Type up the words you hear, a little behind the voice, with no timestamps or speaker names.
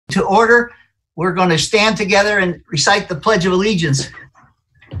to order. We're going to stand together and recite the Pledge of Allegiance.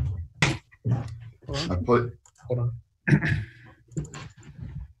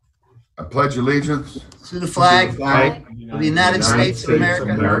 I pledge allegiance to the flag of the United States of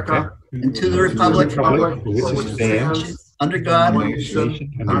America and to the republic for which it stands, under God,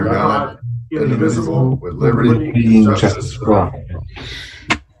 indivisible, with liberty and justice for all.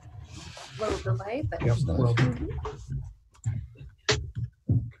 A little delay, but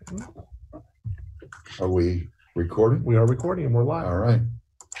Are we recording? We are recording and we're live. All right.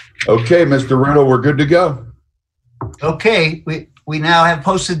 Okay, Mr. Riddle, we're good to go. Okay, we now have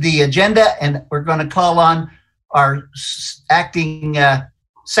posted the agenda, and we're going to call on our acting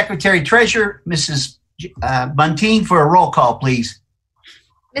Secretary Treasurer, Mrs. Bunteen, for a roll call, please.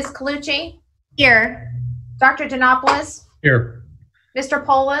 Ms. Colucci? Here. Dr. Janopoulos? Here. Mr.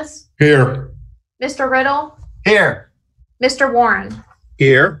 Polis? Here. Mr. Riddle? Here. Mr. Warren?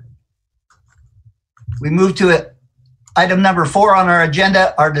 Here. We move to item number 4 on our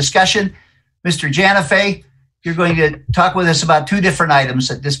agenda, our discussion. Mr. Janafé, you're going to talk with us about 2 different items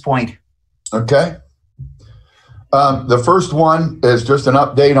at this point. Okay. The first one is just an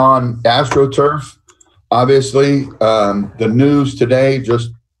update on AstroTurf. Obviously, the news today,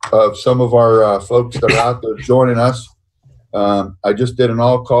 just of some of our folks that are out there joining us. I just did an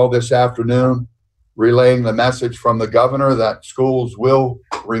all call this afternoon, relaying the message from the governor that schools will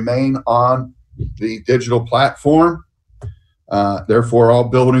remain on the digital platform. Therefore, all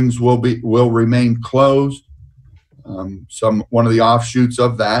buildings will remain closed. One of the offshoots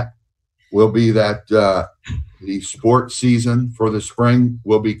of that will be that the sports season for the spring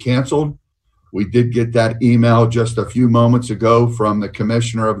will be canceled. We did get that email just a few moments ago from the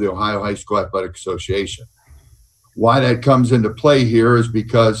commissioner of the Ohio High School Athletic Association. Why that comes into play here is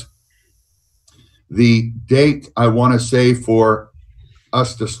because the date I want to say for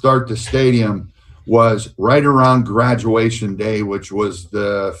us to start the stadium was right around graduation day, which was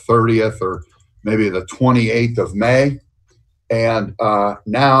the 30th or maybe the 28th of May. And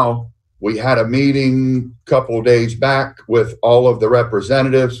now we had a meeting a couple of days back with all of the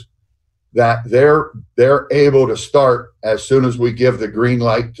representatives that they're able to start as soon as we give the green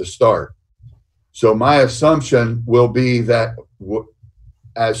light to start. So my assumption will be that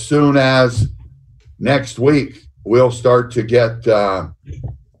as soon as next week, we'll start to get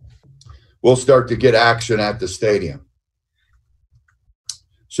action at the stadium.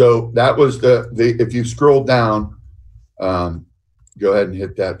 So that was the if you scroll down, go ahead and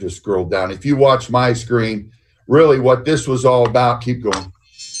hit that, just scroll down. If you watch my screen, really what this was all about, keep going,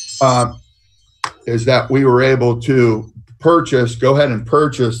 is that we were able to go ahead and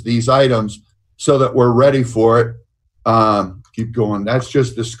purchase these items so that we're ready for it. Keep going. That's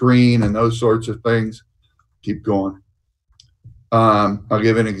just the screen and those sorts of things. Keep going. I'll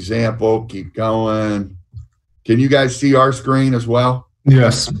give an example. Keep going. Can you guys see our screen as well?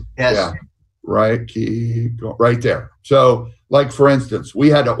 Yes. Yes. Yeah. Right. Keep going. Right there. So, like for instance, we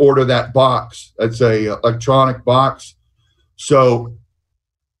had to order that box. It's a electronic box. So,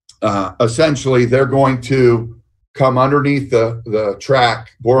 essentially, they're going to come underneath the track,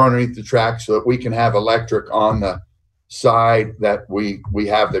 bore underneath the track, so that we can have electric on the side that we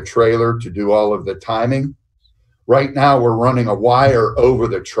have the trailer to do all of the timing. Right now, we're running a wire over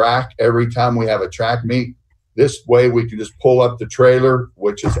the track every time we have a track meet. This way, we can just pull up the trailer,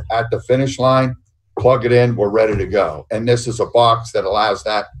 which is at the finish line, plug it in, we're ready to go. And this is a box that allows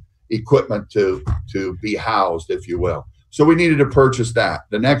that equipment to be housed, if you will. So we needed to purchase that.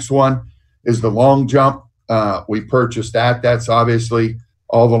 The next one is the long jump. We purchased that. That's obviously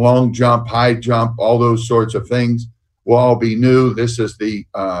all the long jump, high jump, all those sorts of things will all be new. This is the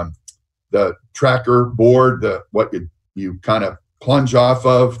tracker board, what you kind of plunge off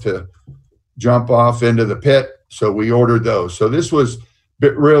of to jump off into the pit. So we ordered those. So this was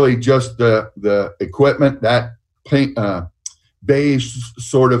really just the equipment, that paint, beige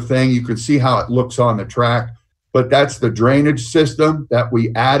sort of thing. You can see how it looks on the track, but that's the drainage system that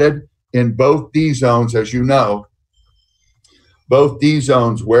we added in both D zones, as you know. Both D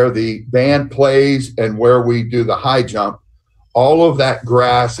zones where the band plays and where we do the high jump, all of that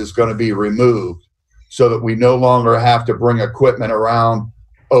grass is going to be removed so that we no longer have to bring equipment around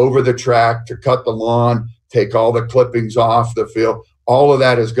over the track to cut the lawn, take all the clippings off the field. All of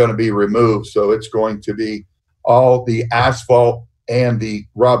that is going to be removed. So it's going to be all the asphalt and the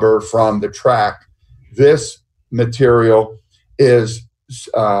rubber from the track. This material is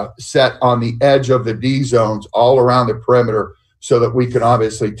set on the edge of the D zones all around the perimeter so that we can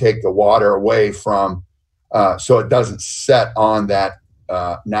obviously take the water away from, so it doesn't set on that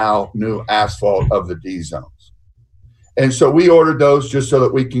now new asphalt of the D zones. And so we ordered those just so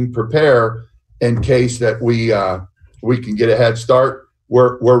that we can prepare in case that we can get a head start.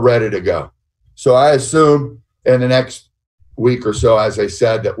 We're ready to go. So I assume in the next week or so, as I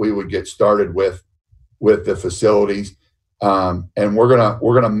said, that we would get started with the facilities, and we're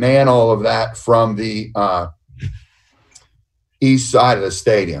gonna man all of that from the east side of the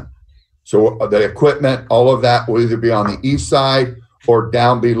stadium. So the equipment, all of that will either be on the east side or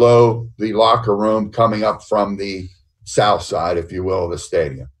down below the locker room, coming up from the south side, if you will, of the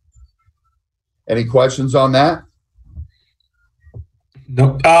stadium. Any questions on that?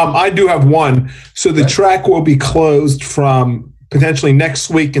 No, I do have one. So the track will be closed from potentially next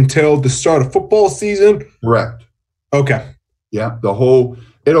week until the start of football season? Correct. Okay. Yeah,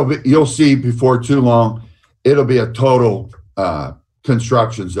 you'll see before too long, it'll be a total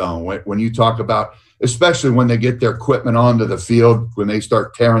construction zone. When you talk about, especially when they get their equipment onto the field, when they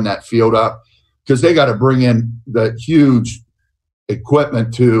start tearing that field up, because they got to bring in the huge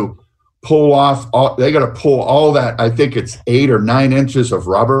equipment to pull off they got to pull all that. I think it's 8 or 9 inches of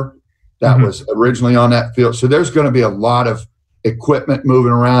rubber that was originally on that field. So there's going to be a lot of equipment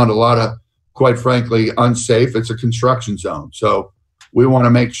moving around, a lot of, quite frankly, unsafe. It's a construction zone. So we want to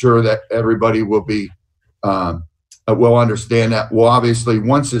make sure that everybody will be, will understand that. Well, obviously,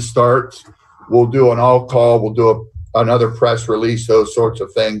 once it starts, we'll do an all call. We'll do another press release, those sorts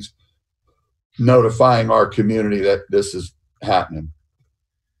of things, notifying our community that this is happening.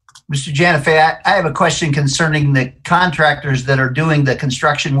 Mr. Janifei, I have a question concerning the contractors that are doing the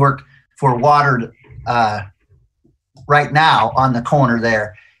construction work for water right now on the corner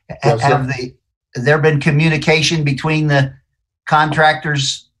there. Yes, have there been communication between the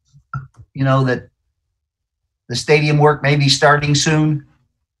contractors, that the stadium work may be starting soon?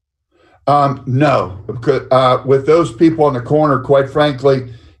 No. With those people on the corner, quite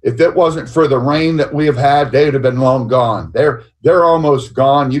frankly, if it wasn't for the rain that we have had, they would have been long gone. They're almost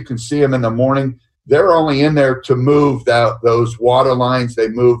gone. You can see them in the morning. They're only in there to move those water lines. They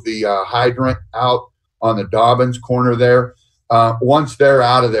move the hydrant out on the Dobbins corner there. Once they're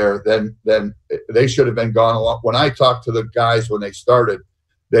out of there, then they should have been gone a lot. When I talked to the guys when they started,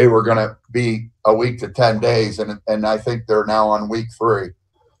 they were going to be a week to 10 days, and I think they're now on week 3.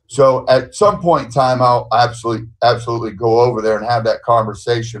 So at some point in time, I'll absolutely go over there and have that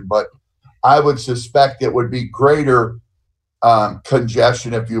conversation. But I would suspect it would be greater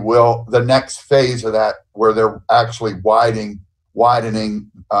congestion, if you will, the next phase of that, where they're actually widening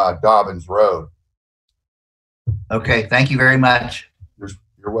Dobbins Road. Okay, thank you very much.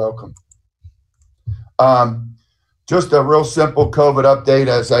 You're welcome. Just a real simple COVID update.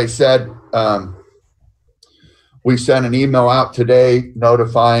 As I said, we sent an email out today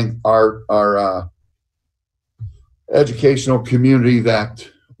notifying our educational community that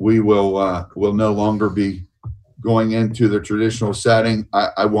we will no longer be going into the traditional setting.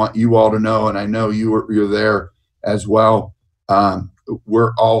 I want you all to know, and I know you're there as well.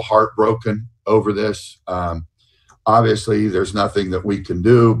 We're all heartbroken over this. Obviously, there's nothing that we can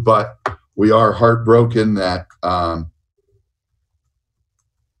do, but we are heartbroken that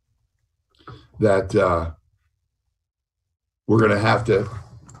we're going to have to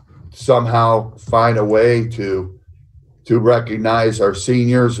somehow find a way to recognize our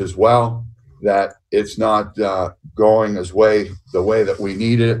seniors as well, that it's not going the way that we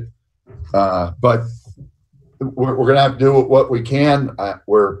need it. But we're going to have to do what we can.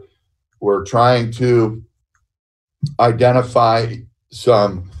 We're trying to identify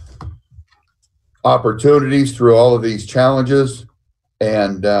some opportunities through all of these challenges,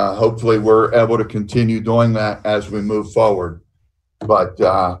 and hopefully we're able to continue doing that as we move forward. But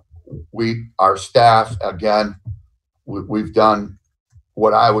our staff, again, we've done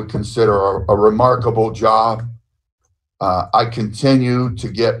what I would consider a remarkable job. I continue to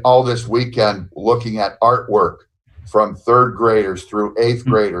get all this weekend looking at artwork from 3rd graders through 8th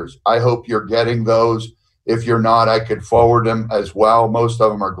graders. I hope you're getting those. If you're not, I could forward them as well. Most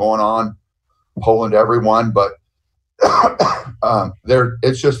of them are going on Poland, everyone, but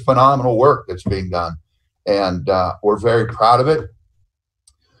it's just phenomenal work that's being done, and we're very proud of it.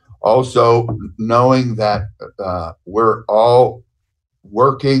 Also, knowing that we're all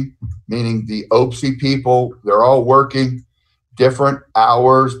working, meaning the OPSI people, they're all working different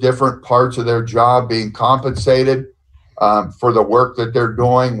hours, different parts of their job, being compensated for the work that they're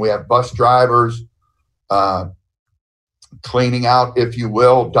doing. We have bus drivers cleaning out, if you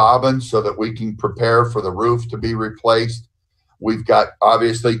will, Dobbins, so that we can prepare for the roof to be replaced. We've got,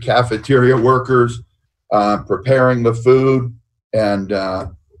 obviously, cafeteria workers preparing the food and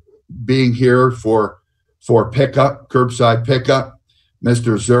being here for pickup, curbside pickup.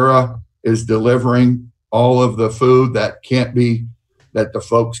 Mr. Zura is delivering all of the food that that the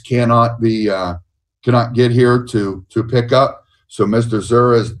folks cannot get here to pick up. So Mr.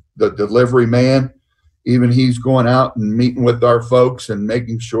 Zura is the delivery man. Even he's going out and meeting with our folks and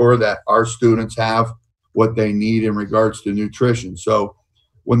making sure that our students have what they need in regards to nutrition. So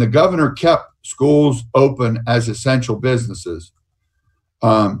when the governor kept schools open as essential businesses,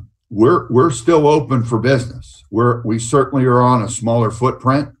 we're still open for business. We certainly are on a smaller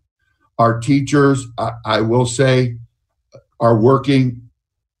footprint. Our teachers, I will say, are working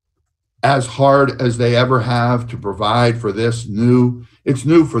as hard as they ever have to provide for this new. It's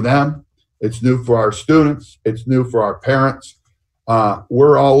new for them. It's new for our students. It's new for our parents.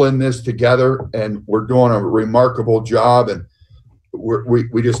 We're all in this together, and we're doing a remarkable job. And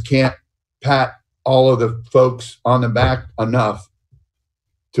we just can't pat all of the folks on the back enough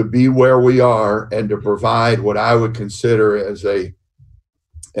to be where we are and to provide what I would consider as a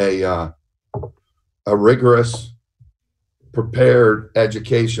rigorous, prepared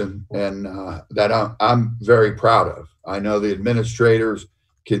education, and that I'm very proud of. I know the administrators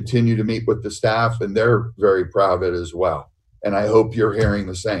continue to meet with the staff, and they're very proud of it as well. And I hope you're hearing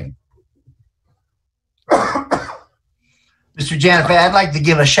the same. Mr. Janifay, I'd like to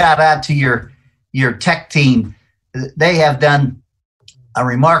give a shout out to your tech team. They have done a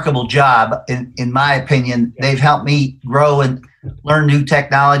remarkable job, in my opinion. They've helped me grow and learn new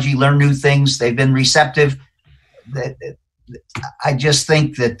technology, learn new things. They've been receptive. I just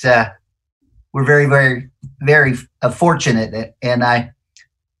think that we're very, very, very fortunate, and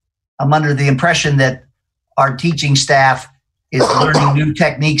I'm under the impression that our teaching staff is learning new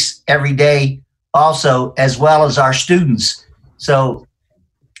techniques every day also, as well as our students. So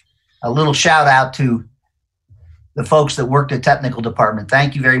a little shout out to the folks that work the technical department.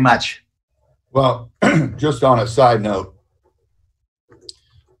 Thank you very much. Well, just on a side note,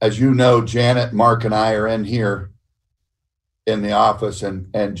 as you know, Janet, Mark, and I are in here in the office,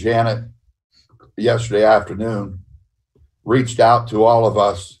 and Janet yesterday afternoon reached out to all of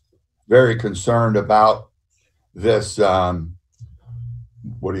us, very concerned about this,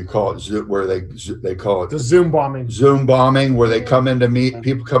 what do you call it? Where they call it the Zoom bombing. Zoom bombing, where they come into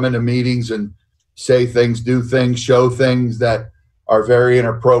people come into meetings and say things, do things, show things that are very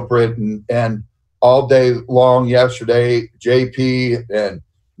inappropriate. And all day long yesterday, JP and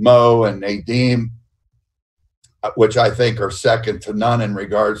Mo and Nadeem, which I think are second to none in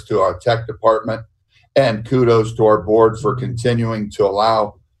regards to our tech department, and kudos to our board for continuing to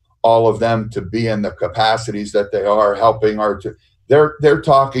allow all of them to be in the capacities that they are, helping they're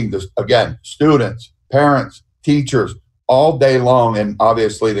talking to, again, students, parents, teachers all day long, and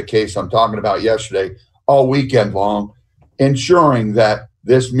obviously the case I'm talking about yesterday, all weekend long, ensuring that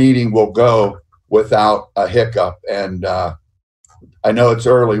this meeting will go without a hiccup. And I know it's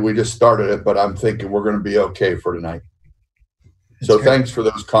early, we just started it, but I'm thinking we're going to be okay for tonight. So thanks for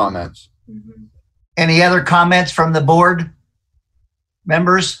those comments. Any other comments from the board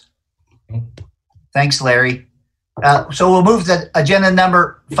members? Thanks, Larry. So we'll move to agenda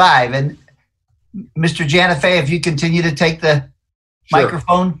number 5. And Mr. Janifay, if you continue to take the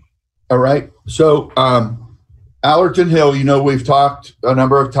microphone. All right. So Allerton Hill, we've talked a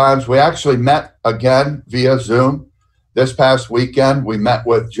number of times. We actually met again via Zoom this past weekend. We met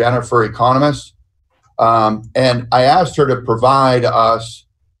with Jennifer, economist, and I asked her to provide us,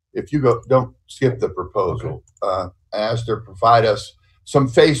 if you go, don't skip the proposal. I asked her to provide us some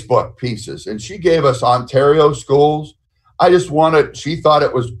Facebook pieces, and she gave us Ontario schools. She thought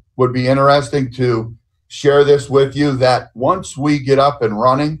it would be interesting to share this with you, that once we get up and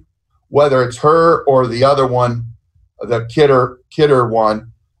running, whether it's her or the other one, the Kidder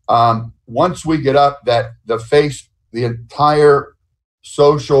one, once we get up, that the entire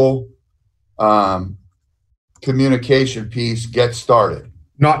social communication piece gets started.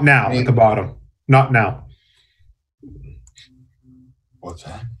 Not now, at the bottom. Not now. What's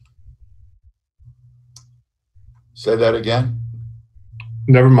that? Say that again.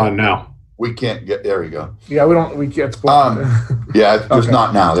 Never mind now. We can't get, there you go. Yeah, we can't. Yeah, just okay.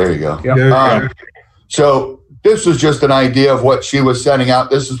 Not now. There you go. Yep. So this was just an idea of what she was sending out.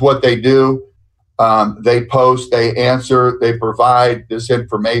 This is what they do. They post, they answer, they provide this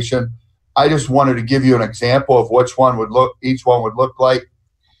information. I just wanted to give you an example of each one would look like.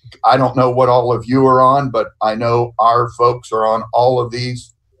 I don't know what all of you are on, but I know our folks are on all of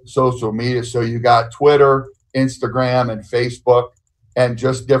these social media. So you got Twitter, Instagram, and Facebook, and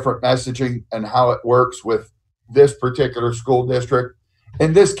just different messaging and how it works with this particular school district.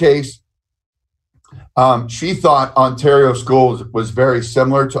 In this case, she thought Ontario schools was very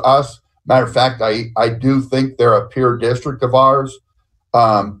similar to us. Matter of fact, I do think they're a peer district of ours.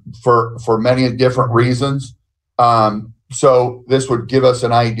 for many different reasons. So this would give us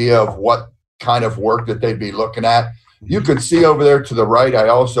an idea of what kind of work that they'd be looking at. You could see over there to the right, I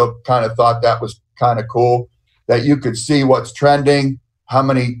also kind of thought that was kind of cool, that you could see what's trending, how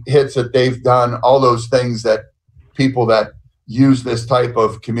many hits that they've done, all those things that people that use this type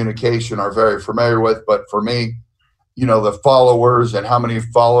of communication are very familiar with. But for me, you know, the followers and how many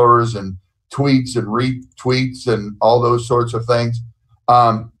followers and tweets and retweets and all those sorts of things.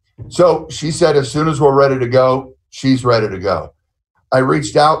 So she said, as soon as we're ready to go, she's ready to go. I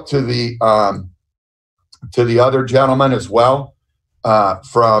reached out to the other gentleman as well,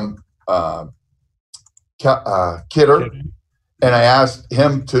 from Kidder, and I asked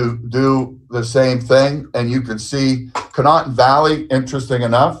him to do the same thing. And you can see Connaughton Valley, interesting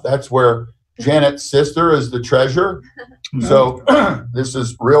enough, that's where Janet's sister is the treasurer. So this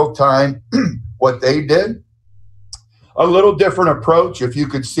is real time what they did. A little different approach. If you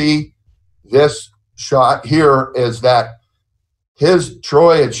could see this shot here, is that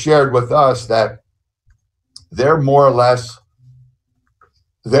Troy had shared with us that they're more or less,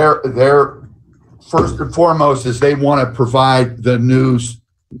 they're first and foremost is they want to provide the news,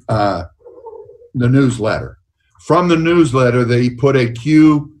 the newsletter. From the newsletter, they put a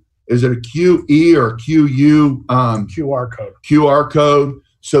is it a QE or QU? QR code. QR code,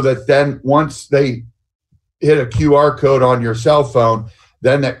 so that then once they hit a QR code on your cell phone,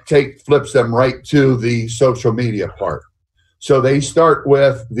 then that flips them right to the social media part. So they start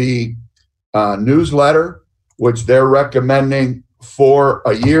with the newsletter, which they're recommending for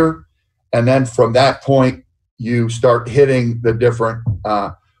a year. And then from that point, you start hitting the different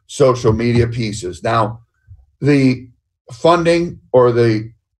social media pieces. Now, the funding or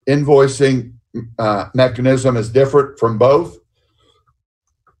the invoicing mechanism is different from both.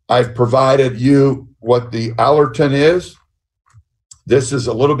 I've provided you what the Allerton is. This is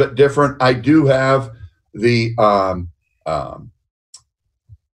a little bit different. I do have the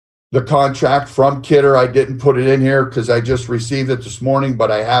contract from Kidder. I didn't put it in here because I just received it this morning,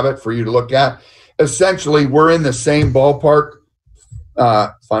 but I have it for you to look at. Essentially, we're in the same ballpark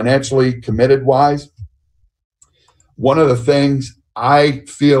financially committed wise. One of the things I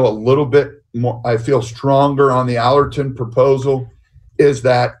feel a little bit more, I feel stronger on the Allerton proposal is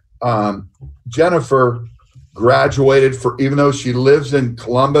that Jennifer graduated even though she lives in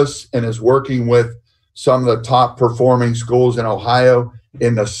Columbus and is working with some of the top performing schools in Ohio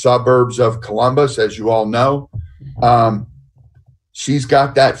in the suburbs of Columbus, as you all know. She's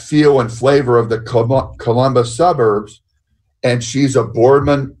got that feel and flavor of the Columbus suburbs, and she's a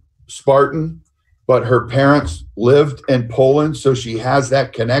Boardman Spartan, but her parents lived in Poland, so she has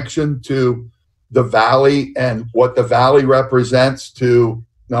that connection to the Valley and what the Valley represents to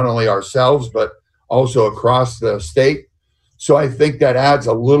not only ourselves, but also across the state. So I think that adds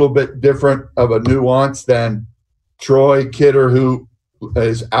a little bit different of a nuance than Troy Kidder, who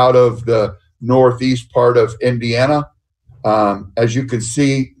is out of the northeast part of Indiana. As you can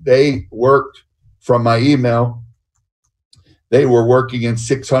see, they worked from my email. They were working in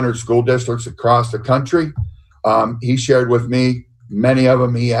 600 school districts across the country. He shared with me many of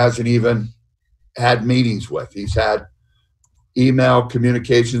them he hasn't even had meetings with. He's had email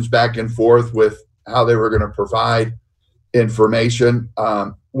communications back and forth with how they were going to provide information,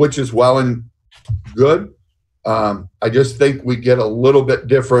 which is well and good. I just think we get a little bit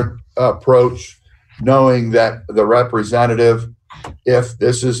different approach, knowing that the representative, if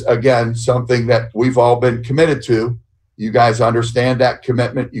this is, again, something that we've all been committed to, you guys understand that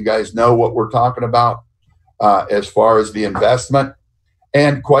commitment. You guys know what we're talking about as far as the investment.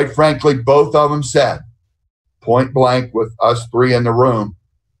 And quite frankly, both of them said, point blank with us three in the room,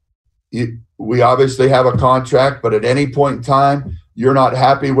 we obviously have a contract, but at any point in time, you're not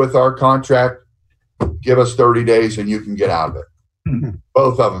happy with our contract, give us 30 days and you can get out of it. Mm-hmm.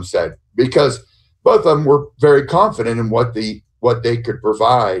 Both of them said, because both of them were very confident in what they could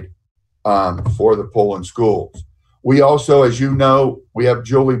provide for the Poland schools. We also, as you know, we have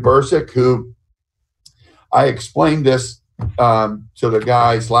Julie Bursick, who I explained this to the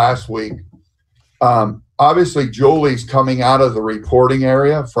guys last week. Obviously, Julie's coming out of the reporting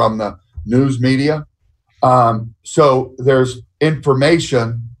area from the news media. So there's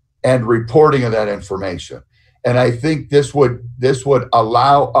information and reporting of that information. And I think this would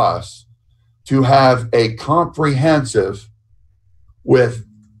allow us to have a comprehensive with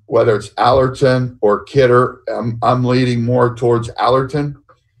whether it's Allerton or Kidder. I'm leaning more towards Allerton,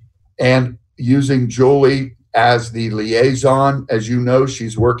 and using Julie as the liaison. As you know,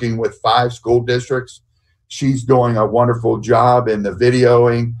 she's working with 5 school districts. She's doing a wonderful job in the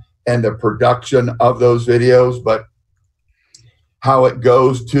videoing and the production of those videos. But how it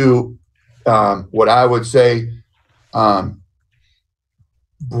goes to what I would say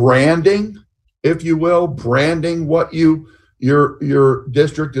branding, if you will, branding what your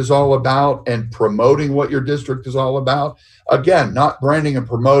district is all about and promoting what your district is all about. Again, not branding and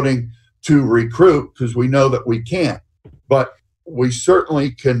promoting to recruit, because we know that we can't, but we certainly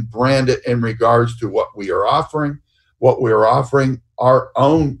can brand it in regards to what we are offering our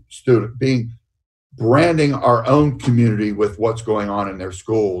own student, branding our own community with what's going on in their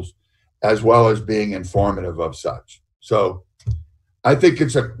schools, as well as being informative of such. So I think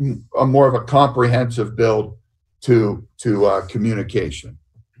it's a more of a comprehensive build to communication.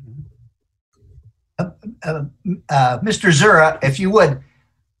 Mr. Zura, if you would,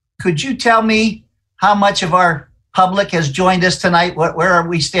 could you tell me how much of our public has joined us tonight? Where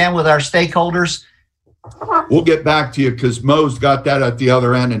we stand with our stakeholders? We'll get back to you because Mo's got that at the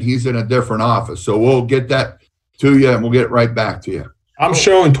other end and he's in a different office. So we'll get that to you and we'll get it right back to you. I'm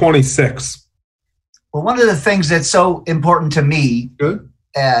showing 26. Well, one of the things that's so important to me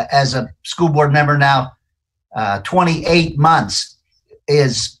as a school board member now, 28 months,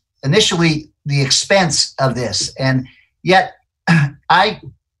 is initially the expense of this. And yet I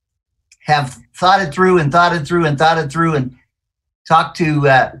have thought it through and talked to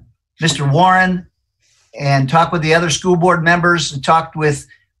Mr. Warren and talked with the other school board members and talked with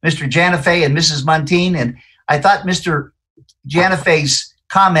Mr. Janifay and Mrs. Munteen. And I thought Mr. Janifay's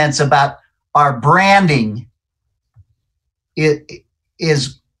comments about our branding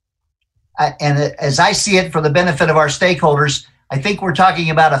is, and as I see it for the benefit of our stakeholders, I think we're talking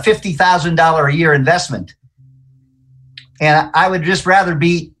about a $50,000 a year investment. And I would just rather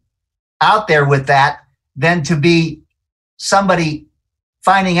be out there with that than to be somebody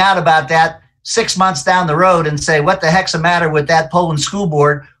finding out about that 6 months down the road and say, what the heck's the matter with that Poland school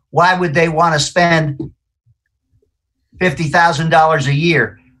board? Why would they want to spend $50,000 a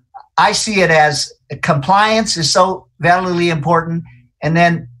year? I see it as compliance is so vitally important. And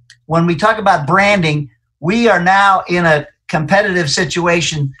then when we talk about branding, we are now in a competitive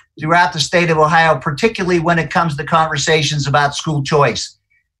situation throughout the state of Ohio, particularly when it comes to conversations about school choice.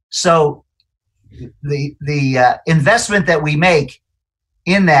 So the investment that we make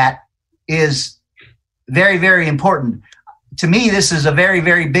in that is very, very important. To me, this is a very,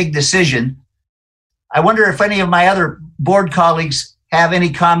 very big decision. I wonder if any of my other board colleagues have any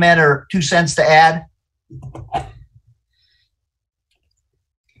comment or 2 cents to add.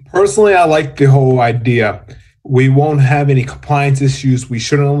 Personally, I like the whole idea. We won't have any compliance issues. We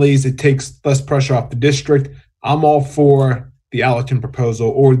shouldn't at least. It takes less pressure off the district. I'm all for the Allerton proposal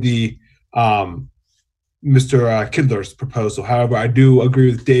or the Mr. Kidler's proposal. However, I do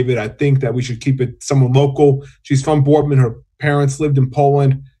agree with David. I think that we should keep it someone local. She's from Boardman. Her parents lived in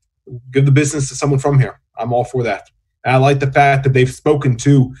Poland. Give the business to someone from here. I'm all for that. And I like the fact that they've spoken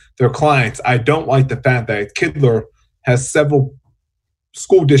to their clients. I don't like the fact that Kidler has several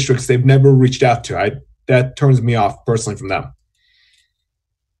school districts they've never reached out to. That turns me off personally from them.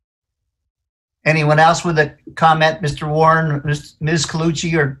 Anyone else with a comment? Mr. Warren, Ms.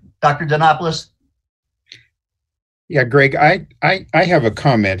 Colucci, or Dr. Donopoulos? Yeah, Greg, I have a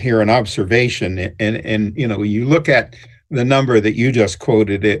comment here, an observation, and you know, you look at the number that you just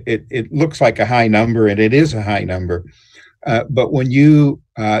quoted, it looks like a high number, and it is a high number. But when you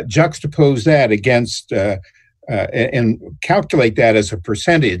juxtapose that against and calculate that as a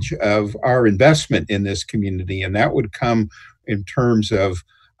percentage of our investment in this community, and that would come in terms of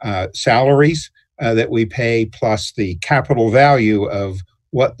salaries that we pay plus the capital value of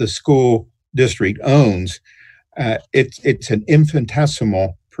what the school district owns. It's an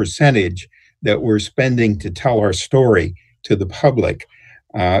infinitesimal percentage that we're spending to tell our story to the public.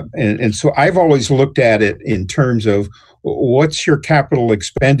 And so I've always looked at it in terms of what's your capital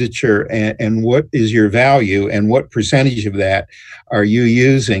expenditure and what is your value and what percentage of that are you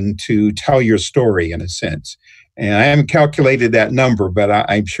using to tell your story in a sense. And I haven't calculated that number, but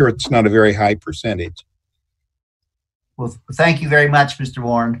I'm sure it's not a very high percentage. Well, thank you very much, Mr.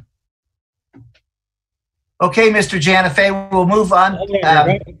 Warren. Okay, Mr. Janifay, we'll move on.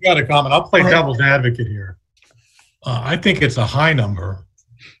 I've got a comment. I'll play devil's advocate here. I think it's a high number.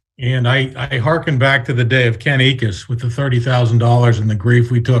 And I hearken back to the day of Ken Akis with the $30,000 and the grief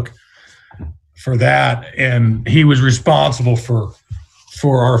we took for that. And he was responsible for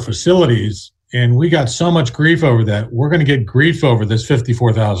our facilities. And we got so much grief over that. We're going to get grief over this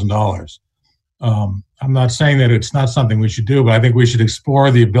 $54,000. I'm not saying that it's not something we should do, but I think we should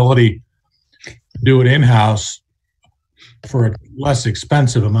explore the ability to do it in-house for a less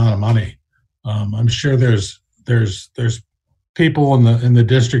expensive amount of money. I'm sure there's people in the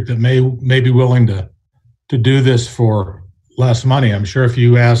district that may be willing to do this for less money. I'm sure if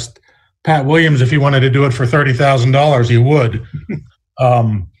you asked Pat Williams if he wanted to do it for $30,000, he would.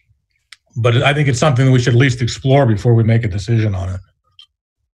 But I think it's something that we should at least explore before we make a decision on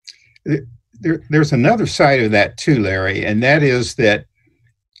it. There's another side of that too, Larry, and that is that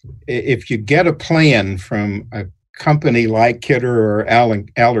if you get a plan from a company like Kidder or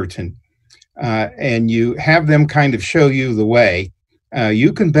Allerton, and you have them kind of show you the way,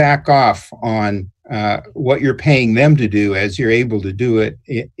 you can back off on what you're paying them to do as you're able to do it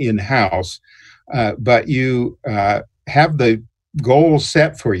in-house. But you have the goal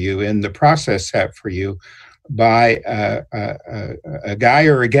set for you and the process set for you by a guy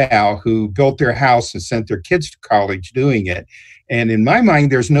or a gal who built their house and sent their kids to college doing it. And in my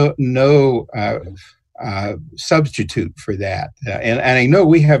mind, there's no substitute for that. And I know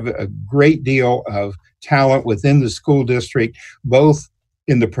we have a great deal of talent within the school district, both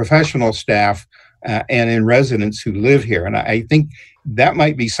in the professional staff and in residents who live here. And I think that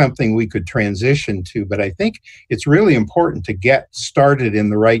might be something we could transition to, but I think it's really important to get started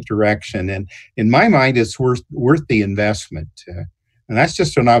in the right direction. And in my mind, it's worth the investment. And that's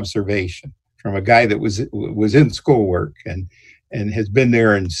just an observation from a guy that was in schoolwork and has been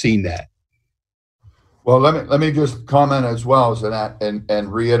there and seen that. Well, let me just comment as well as that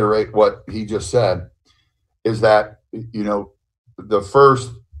and reiterate what he just said, is that, the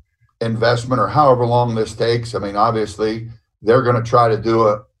first investment or however long this takes, I mean, obviously they're going to try to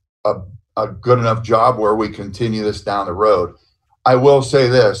do a good enough job where we continue this down the road. I will say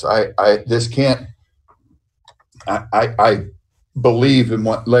this, I believe in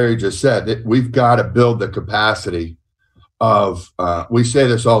what Larry just said, that we've got to build the capacity of, we say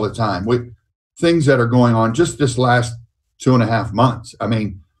this all the time, things that are going on just this last 2.5 months. I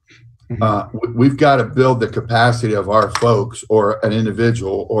mean, we've got to build the capacity of our folks or an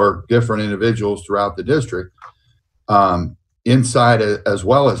individual or different individuals throughout the district, inside as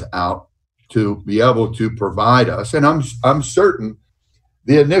well as out, to be able to provide us. And I'm certain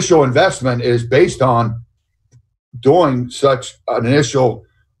the initial investment is based on doing such an initial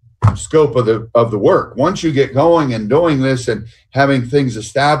scope of the work. Once you get going and doing this and having things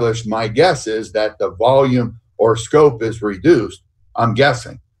established, my guess is that the volume or scope is reduced. I'm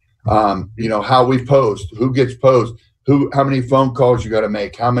guessing. How we post, who gets posed, how many phone calls you got to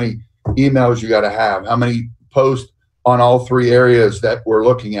make, how many emails you got to have, how many posts on all 3 areas that we're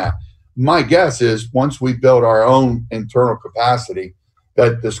looking at. My guess is once we build our own internal capacity,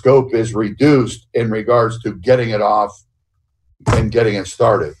 that the scope is reduced in regards to getting it off and getting it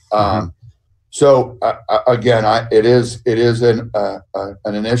started. So again, it is an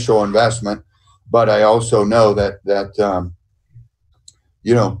initial investment, but I also know that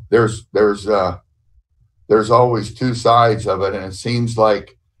there's always 2 sides of it, and it seems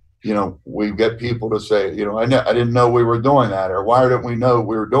like we get people to say, I didn't know we were doing that, or why didn't we know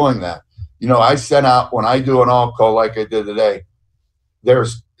we were doing that? I sent out, when I do an all call like I did today,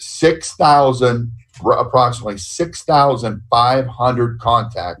 there's approximately 6,500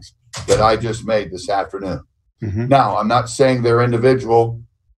 contacts that I just made this afternoon. Now, I'm not saying they're individual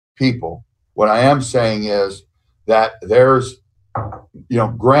people. What I am saying is that there's,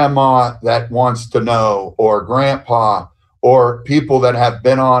 grandma that wants to know, or grandpa, or people that have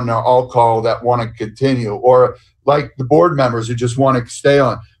been on our all call that want to continue, or like the board members who just want to stay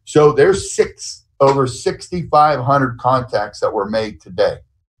on. So there's over 6,500 contacts that were made today,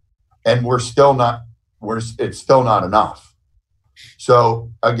 and it's still not enough.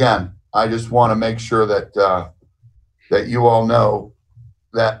 So again, I just want to make sure that you all know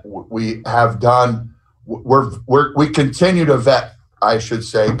that we have done. We continue to vet. I should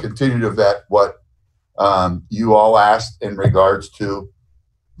say, continue to vet what you all asked in regards to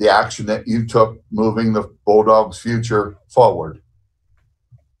the action that you took moving the Bulldogs' future forward.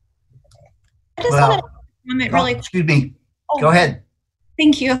 I just wanted to comment really quick. Excuse me. Go ahead.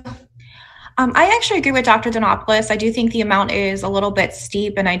 Thank you. I actually agree with Dr. Donopoulos. I do think the amount is a little bit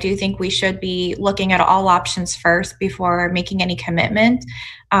steep, and I do think we should be looking at all options first before making any commitment.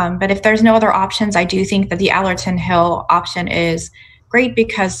 But if there's no other options, I do think that the Allerton Hill option is great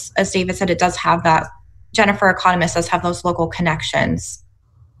because, as David said, it does have that. Jennifer, economist, does have those local connections.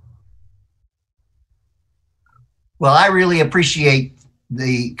 Well, I really appreciate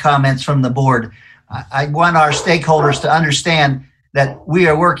the comments from the board. I want our stakeholders to understand that we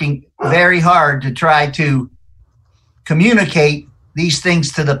are working very hard to try to communicate these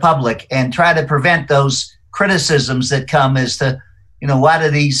things to the public and try to prevent those criticisms that come as to, why do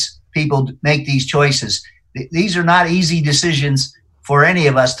these people make these choices? These are not easy decisions for any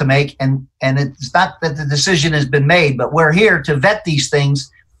of us to make, and it's not that the decision has been made, but we're here to vet these things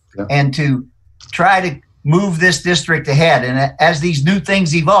and to try to move this district ahead. And as these new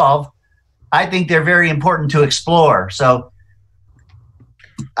things evolve, I think they're very important to explore. So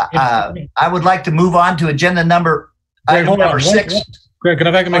I would like to move on to agenda item number 6. Greg, can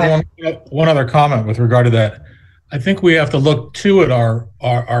I make one other comment with regard to that? I think we have to look too at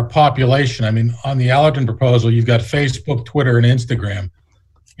our population. I mean, on the Allerton proposal, you've got Facebook, Twitter, and Instagram.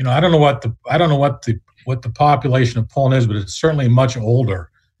 You know, I don't know what the population of Poland is, but it's certainly much older.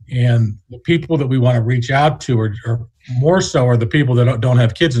 And the people that we want to reach out to are more so are the people that don't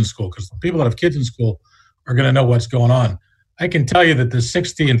have kids in school, because the people that have kids in school are going to know what's going on. I can tell you that the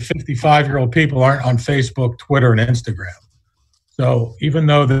 60 and 55-year-old people aren't on Facebook, Twitter, and Instagram. So even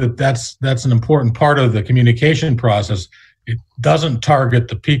though that's an important part of the communication process, it doesn't target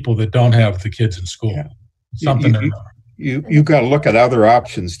the people that don't have the kids in school. Yeah. You've got to look at other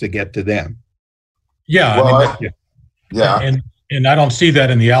options to get to them. Yeah. Well, yeah. And I don't see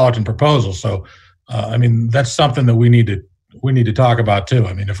that in the Allerton proposal. So, I mean, that's something that we need to talk about too.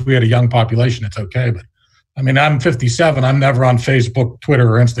 I mean, if we had a young population, it's okay. But I mean, I'm 57. I'm never on Facebook,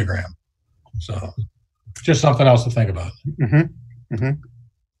 Twitter, or Instagram. So just something else to think about. Mm-hmm. Mm-hmm.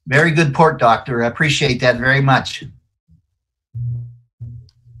 Very good port, Doctor. I appreciate that very much.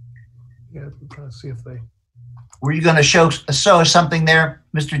 Yeah, I'm trying to see if they. Were you going to show something there,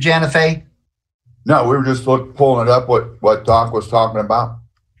 Mr. Janifay? No, we were just pulling it up what Doc was talking about.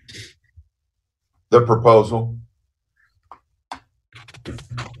 The proposal.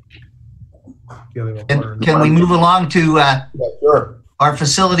 Yeah, can we move along to Yeah, sure. our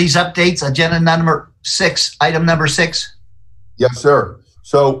facilities updates, agenda number 6, item number 6? Yes, sir.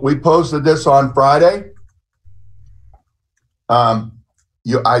 So we posted this on Friday.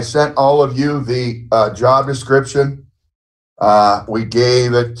 I sent all of you the job description. We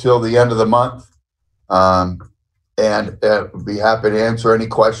gave it till the end of the month. And would be happy to answer any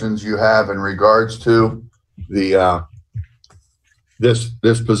questions you have in regards to the this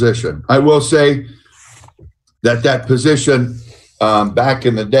position. I will say that position back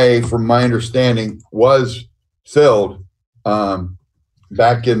in the day, from my understanding, was filled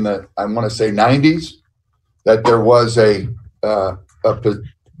back in the, I want to say 90s, that there was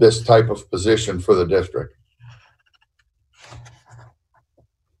this type of position for the district.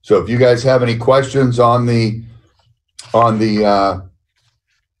 So if you guys have any questions on the have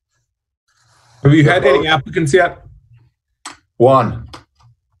you had any applicants yet? One,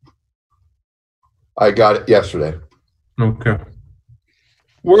 I got it yesterday. Okay.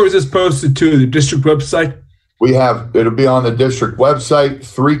 Where was this posted to? The district website? It'll be on the district website,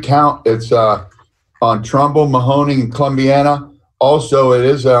 3 count. It's on Trumbull, Mahoning, and Columbiana. Also, it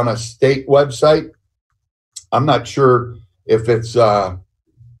is on a state website. I'm not sure if it's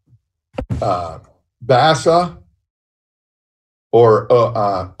BASA or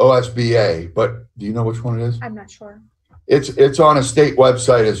OSBA, but do you know which one it is? I'm not sure. It's on a state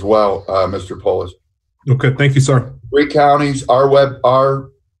website as well, Mr. Polis. Okay, thank you, sir. 3 counties, our web,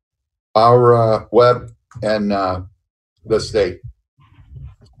 and the state.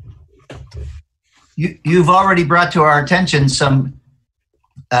 You've already brought to our attention some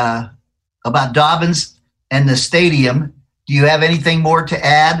about Dobbins and the stadium. Do you have anything more to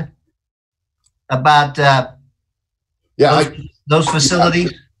add about those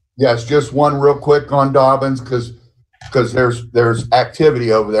facilities? Yes, just one real quick on Dobbins, because there's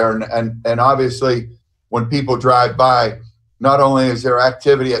activity over there, and obviously when people drive by, not only is there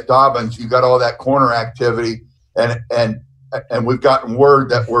activity at Dobbins, you got all that corner activity, and we've gotten word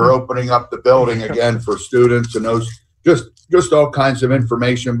that we're opening up the building again for students and those just all kinds of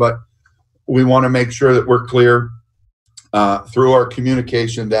information. But we want to make sure that we're clear through our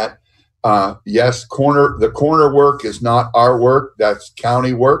communication that yes, the corner work is not our work; that's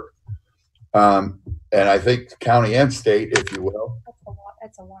county work, and I think county and state, if you will.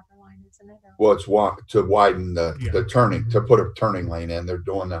 That's a water line, isn't it? Well, it's to widen the turning, to put a turning lane in. They're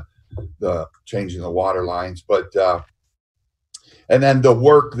doing the changing the water lines, but and then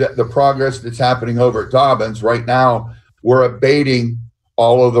the progress that's happening over at Dobbins right now, we're abating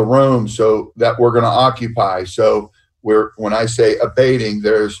all of the rooms so that we're going to occupy. So when I say abating,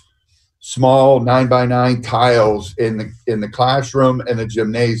 there's small 9x9 tiles in the classroom and the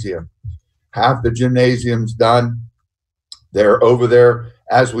gymnasium. Half the gymnasium's done. They're over there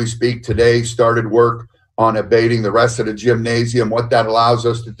as we speak today, started work on abating the rest of the gymnasium. What that allows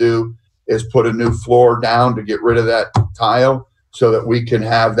us to do is put a new floor down to get rid of that tile so that we can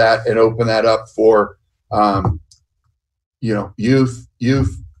have that and open that up for, youth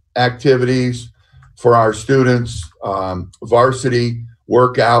activities for our students, varsity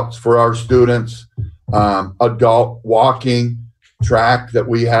workouts for our students, adult walking track that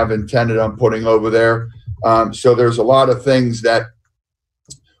we have intended on putting over there. So there's a lot of things that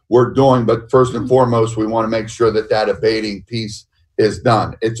we're doing, but first and foremost, we want to make sure that that abating piece is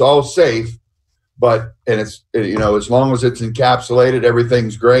done. It's all safe, but, and it's, you know, as long as it's encapsulated,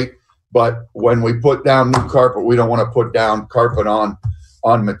 everything's great. But when we put down new carpet, we don't want to put down carpet on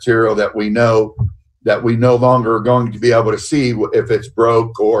material that we know that we no longer are going to be able to see if it's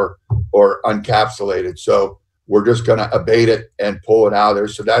broke or uncapsulated. So we're just going to abate it and pull it out of there.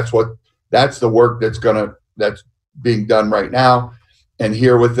 So that's the work that's being done right now. And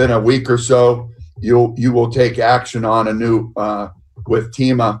here within a week or so, you will take action on a new with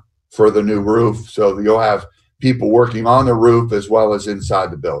TEMA for the new roof. So you'll have people working on the roof as well as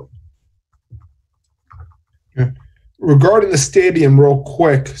inside the building. Okay. Regarding the stadium, real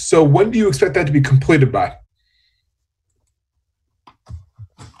quick. So when do you expect that to be completed by?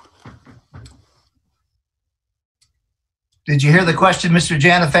 Did you hear the question, Mr.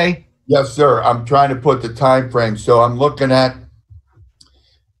 Janifay? Yes, sir. I'm trying to put the time frame. So I'm looking at,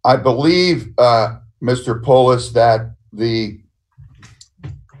 I believe, Mr. Polis, that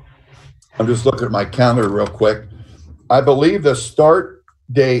I'm just looking at my calendar real quick. I believe the start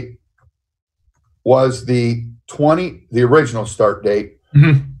date was the original start date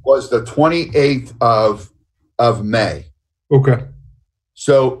was the 28th of May. Okay.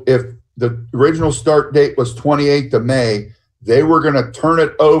 So if the original start date was 28th of May, they were going to turn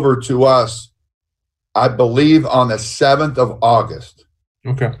it over to us, I believe, on the 7th of August.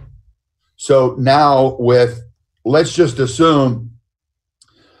 Okay. So now let's just assume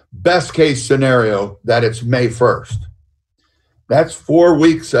best case scenario that it's May 1st. That's 4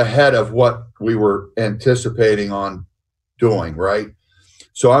 weeks ahead of what we were anticipating on doing, right?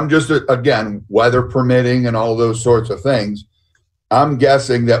 So I'm just, again, weather permitting and all those sorts of things, I'm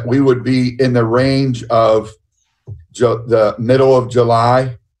guessing that we would be in the range of the middle of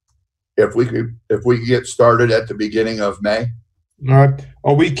July if we could get started at the beginning of May. All right.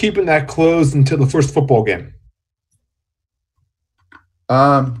 Are we keeping that closed until the first football game?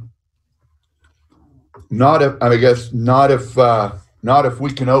 Not if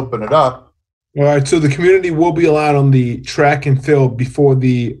we can open it up. All right. So the community will be allowed on the track and field before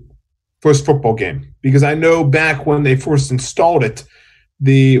the first football game, because I know back when they first installed it,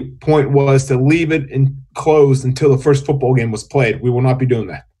 the point was to leave it closed until the first football game was played. We will not be doing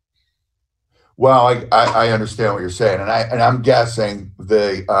that. Well, I understand what you're saying, and I'm guessing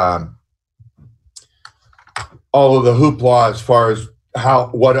all of the hoopla as far as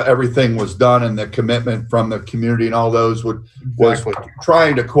what everything was done and the commitment from the community and all those was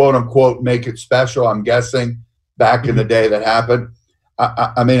trying to quote unquote make it special. I'm guessing back in the day that happened.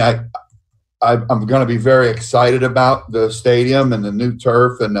 I'm going to be very excited about the stadium and the new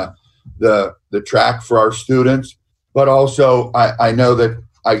turf and the track for our students, but also I know that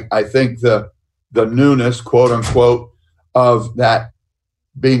I think the newness, quote unquote, of that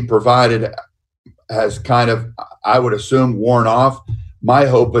being provided has kind of, I would assume, worn off. My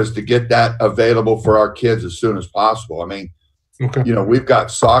hope is to get that available for our kids as soon as possible. I mean, okay. You know, we've got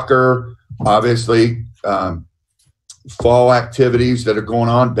soccer, obviously, fall activities that are going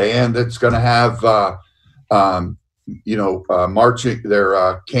on, band that's going to have, marching,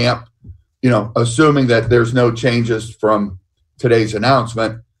 their camp, assuming that there's no changes from today's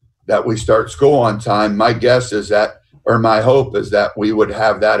announcement that we start school on time. My guess is that, or my hope is that we would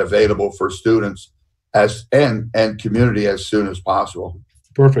have that available for students and community as soon as possible.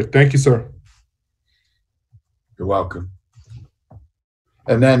 Perfect. Thank you, sir. You're welcome.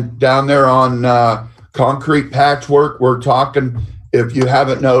 And then down there on concrete patchwork, we're talking, if you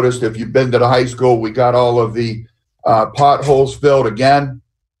haven't noticed, if you've been to the high school, we got all of the potholes filled again.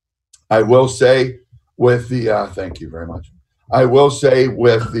 I will say with the, thank you very much. I will say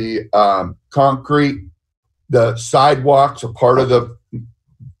with the concrete, the sidewalks, a part of the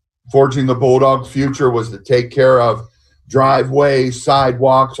Forging the Bulldog future was to take care of driveways,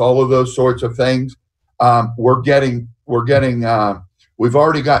 sidewalks, all of those sorts of things. We've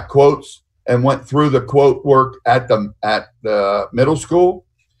already got quotes and went through the quote work at the middle school.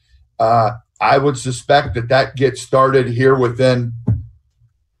 I would suspect that gets started here within.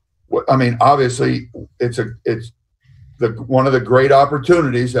 I mean, obviously, it's one of the great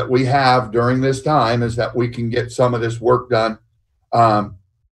opportunities that we have during this time is that we can get some of this work done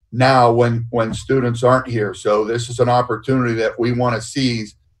now when students aren't here. So this is an opportunity that we want to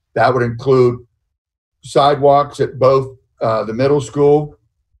seize. That would include sidewalks at both the middle school,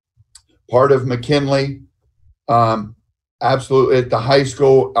 part of McKinley, absolutely at the high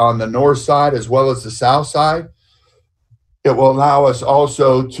school on the north side as well as the south side. It will allow us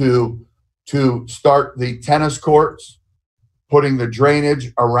also to start the tennis courts, putting the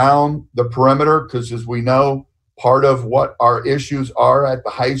drainage around the perimeter, because as we know, part of what our issues are at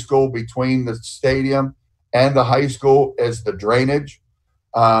the high school between the stadium and the high school is the drainage.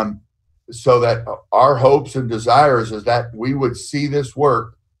 So that our hopes and desires is that we would see this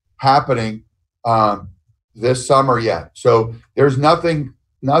work happening this summer yet. So there's nothing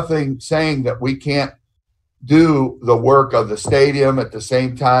saying that we can't do the work of the stadium at the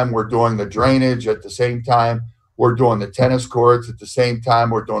same time we're doing the drainage, at the same time we're doing the tennis courts, at the same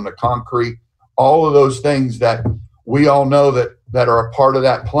time we're doing the concrete. All of those things that we all know that are a part of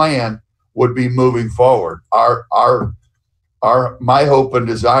that plan would be moving forward. My hope and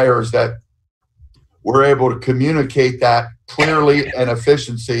desire is that we're able to communicate that clearly and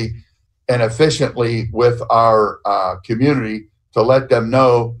efficiently with our community to let them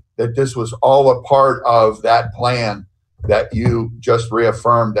know that this was all a part of that plan that you just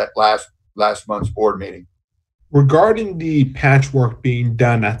reaffirmed at last month's board meeting. Regarding the patchwork being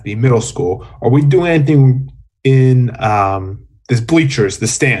done at the middle school, are we doing anything in the bleachers, the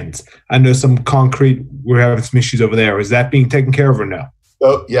stands? I know some concrete, we're having some issues over there. Is that being taken care of or no?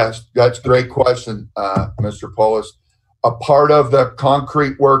 Oh, yes, that's a great question, Mr. Polis. A part of the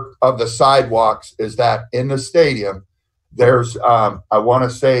concrete work of the sidewalks is that in the stadium, there's, I want to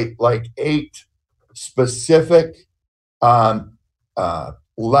say, like 8 specific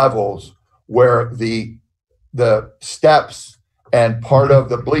levels where the steps and part of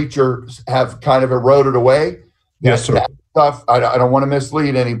the bleachers have kind of eroded away. Yes, sir. That stuff, I don't want to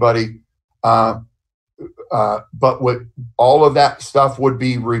mislead anybody, but with all of that stuff would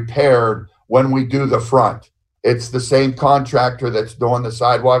be repaired when we do the front. It's the same contractor that's doing the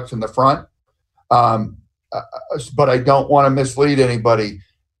sidewalks in the front. But I don't want to mislead anybody.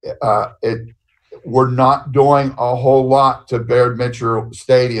 We're not doing a whole lot to Baird Mitchell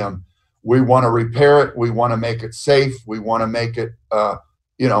Stadium. We want to repair it. We want to make it safe. We want to make it,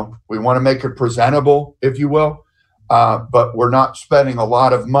 we want to make it presentable, if you will. But we're not spending a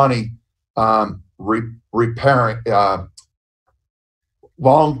lot of money repairing,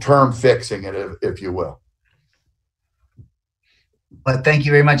 long-term fixing it, if you will. But thank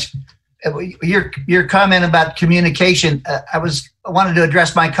you very much. Your comment about communication, I wanted to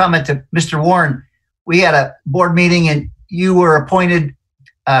address my comment to Mr. Warren. We had a board meeting and you were appointed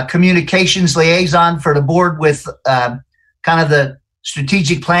communications liaison for the board with kind of the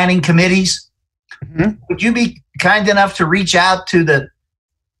strategic planning committees. Mm-hmm. Would you be kind enough to reach out to the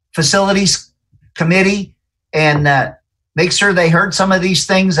facilities committee and make sure they heard some of these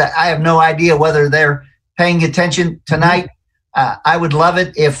things? I have no idea whether they're paying attention tonight. I would love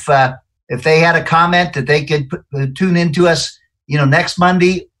it if they had a comment that they could tune into us, next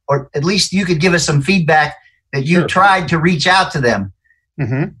Monday, or at least you could give us some feedback that you tried to reach out to them.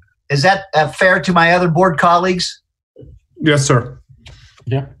 Mm-hmm. Is that fair to my other board colleagues? Yes, sir.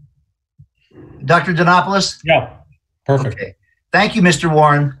 Yeah. Dr. Donopoulos? Yeah. Perfect. Okay. Thank you, Mr.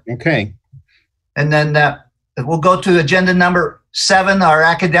 Warren. Okay. And then we'll go to agenda number 7, our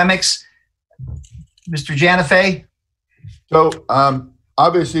academics. Mr. Janifay? So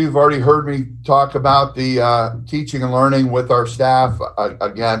obviously you've already heard me talk about the teaching and learning with our staff.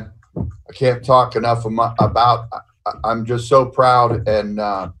 Again, I can't talk enough about. I'm just so proud, and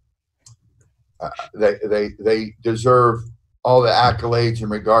they deserve all the accolades in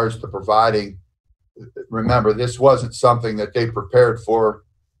regards to providing. Remember, this wasn't something that they prepared for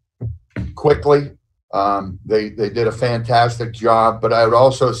quickly. They did a fantastic job, but I would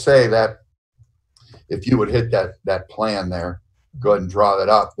also say that if you would hit that plan there, go ahead and draw that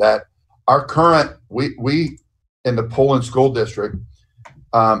up. That our current, we in the Poland School District,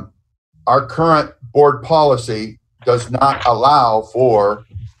 our current board policy does not allow for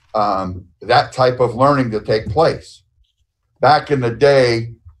that type of learning to take place. Back in the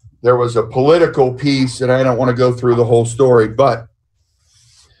day, there was a political piece, and I don't want to go through the whole story, but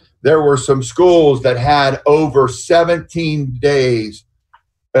there were some schools that had over 17 days.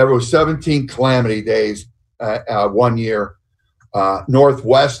 There were 17 calamity days one year.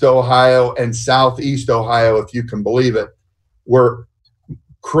 Northwest Ohio and Southeast Ohio, if you can believe it, were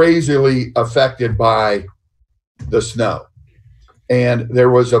crazily affected by the snow. And there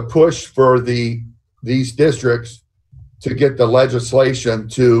was a push for these districts to get the legislation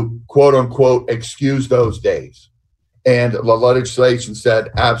to, quote unquote, excuse those days. And the legislation said,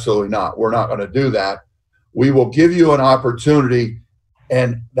 absolutely not. We're not going to do that. We will give you an opportunity.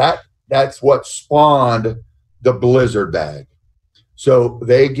 And that's what spawned the blizzard bag. So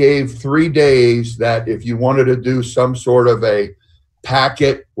they gave 3 days that if you wanted to do some sort of a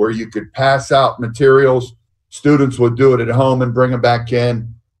packet where you could pass out materials, students would do it at home and bring them back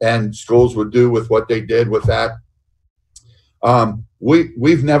in, and schools would do with what they did with that.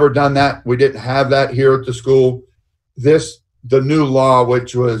 We've never done that. We didn't have that here at the school. The new law,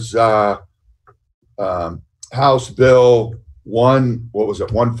 which was House Bill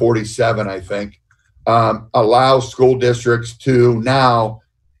 147, I think, allows school districts to now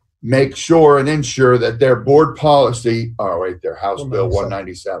make sure and ensure that their board policy, House Bill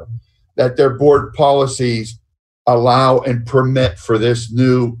 197, that their board policies allow and permit for this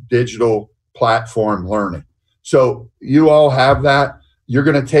new digital platform learning. So you all have that. You're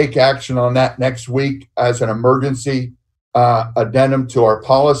going to take action on that next week as an emergency addendum to our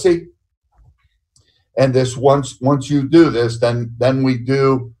policy. And this once you do this, then we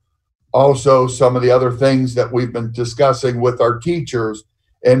do also some of the other things that we've been discussing with our teachers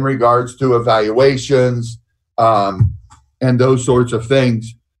in regards to evaluations and those sorts of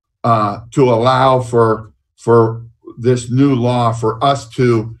things to allow for this new law for us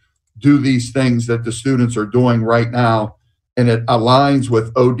to do these things that the students are doing right now. And it aligns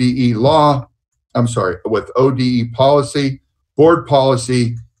with ODE with ODE policy, board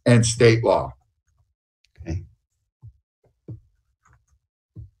policy, and state law.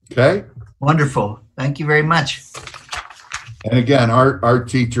 Okay. Wonderful. Thank you very much. And again, our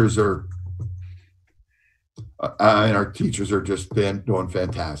teachers are, just been doing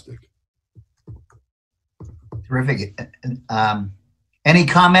fantastic. Terrific. Any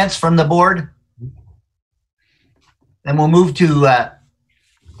comments from the board? Then we'll move to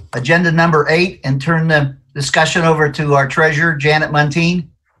agenda number 8 and turn the discussion over to our treasurer, Janet Muntean.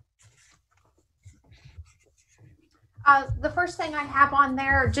 The first thing I have on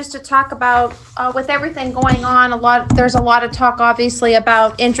there, just to talk about, with everything going on, there's a lot of talk, obviously,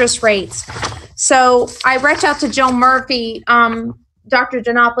 about interest rates. So I reached out to Joe Murphy, Dr.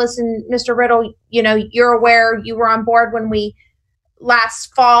 Janopoulos and Mr. Riddle. You know, you're aware, you were on board when we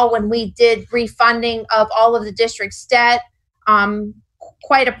last fall when we did refunding of all of the district's debt.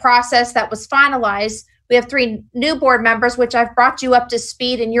 Quite a process that was finalized. We have 3 new board members, which I've brought you up to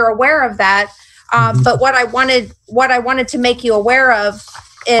speed, and you're aware of that. But what I wanted to make you aware of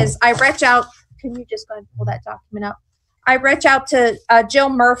is I reach out. Can you just go ahead and pull that document up? I reach out to Jill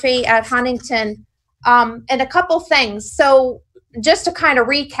Murphy at Huntington, and a couple things. So just to kind of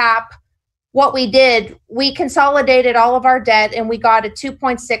recap what we did, we consolidated all of our debt and we got a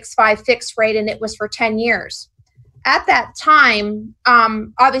 2.65 fixed rate, and it was for 10 years. At that time,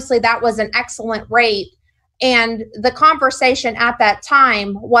 obviously that was an excellent rate. And the conversation at that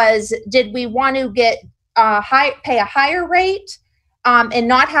time was, did we want to pay a higher rate and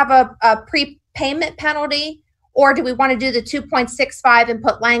not have a prepayment penalty, or do we want to do the 2.65 and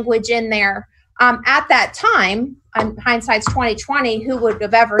put language in there? At that time, hindsight's 2020, who would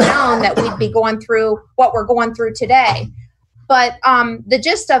have ever known that we'd be going through what we're going through today? But the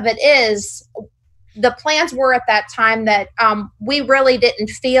gist of it is, the plans were at that time that we really didn't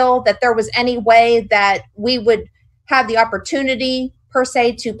feel that there was any way that we would have the opportunity, per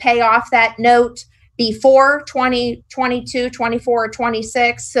se, to pay off that note before 2022, 24, or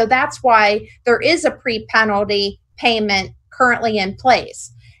 26. So that's why there is a pre-penalty payment currently in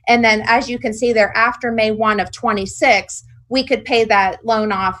place. And then, as you can see there, after May 1 of 26, we could pay that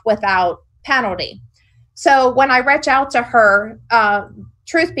loan off without penalty. So when I reach out to her,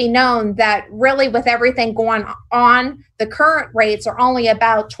 truth be known that really with everything going on, the current rates are only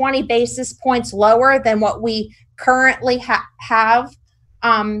about 20 basis points lower than what we currently have.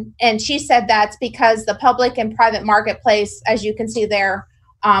 And she said that's because the public and private marketplace, as you can see there,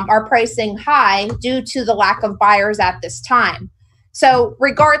 are pricing high due to the lack of buyers at this time. So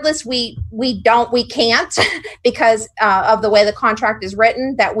regardless, we can't because of the way the contract is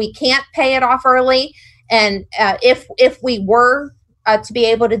written, that we can't pay it off early. And if we were to be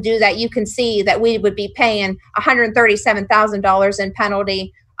able to do that, you can see that we would be paying $137,000 in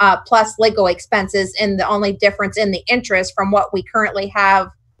penalty plus legal expenses, and the only difference in the interest from what we currently have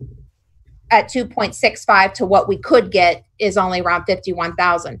at 2.65 to what we could get is only around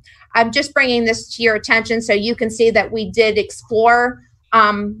 $51,000. I'm just bringing this to your attention so you can see that we did explore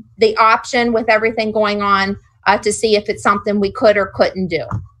the option with everything going on to see if it's something we could or couldn't do.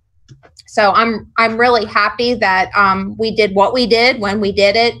 So I'm really happy that we did what we did when we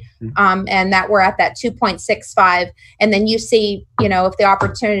did it, and that we're at that 2.65. And then you see, if the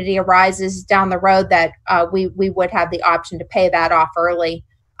opportunity arises down the road that we would have the option to pay that off early,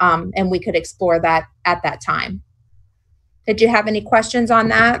 and we could explore that at that time. Did you have any questions on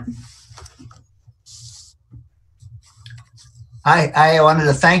that? I wanted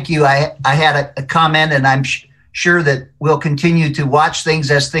to thank you. I had a comment, and I'm sure that we'll continue to watch things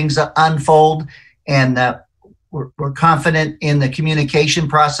as things unfold, and we're confident in the communication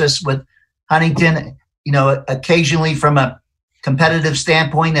process with Huntington. Occasionally from a competitive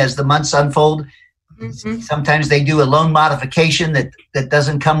standpoint as the months unfold. Sometimes they do a loan modification that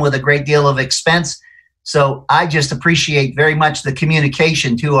doesn't come with a great deal of expense. So I just appreciate very much the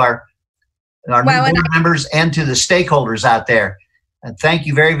communication to our new board members and to the stakeholders out there. And thank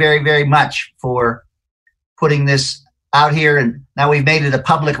you very, very, very much for putting this out here. And now we've made it a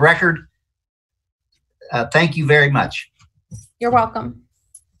public record. Thank you very much. You're welcome.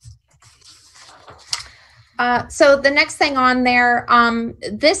 So the next thing on there,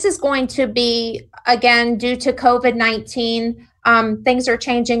 this is going to be, again, due to COVID-19, things are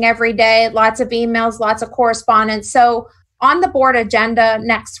changing every day, lots of emails, lots of correspondence. So on the board agenda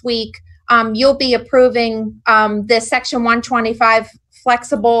next week, you'll be approving this Section 125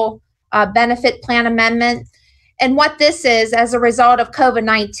 flexible benefit plan amendment. And what this is, as a result of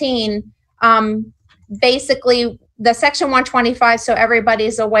COVID-19, basically the Section 125, so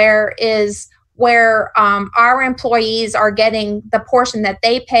everybody's aware, is where our employees are getting the portion that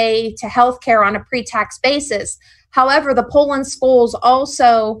they pay to healthcare on a pre-tax basis. However, the Poland Schools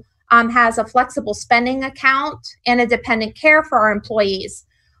also has a flexible spending account and a dependent care for our employees.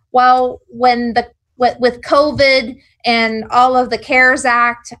 Well, with COVID and all of the CARES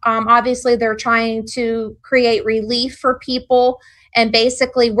Act, obviously they're trying to create relief for people, and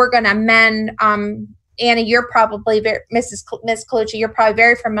basically we're going to amend. Anna, you're probably Miss Colucci, you're probably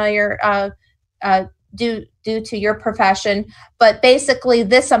very familiar due to your profession, but basically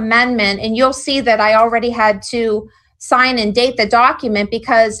this amendment, and you'll see that I already had to sign and date the document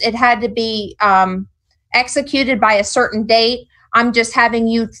because it had to be executed by a certain date. I'm just having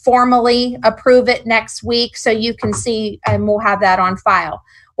you formally approve it next week so you can see, and we'll have that on file.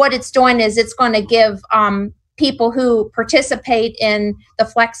 What it's doing is it's going to give people who participate in the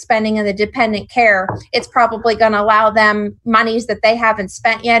flex spending and the dependent care, it's probably going to allow them monies that they haven't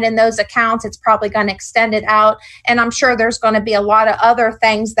spent yet in those accounts. It's probably going to extend it out. And I'm sure there's going to be a lot of other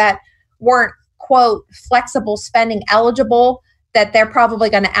things that weren't, quote, flexible spending eligible that they're probably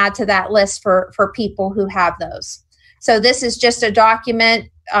going to add to that list for people who have those. So this is just a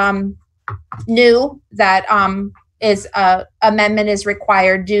document new that is amendment is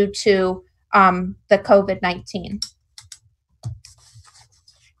required due to the COVID-19.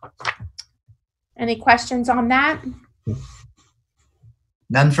 Any questions on that?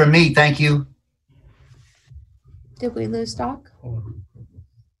 None from me, thank you. Did we lose Doc?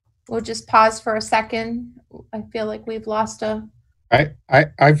 We'll just pause for a second. I feel like we've lost a...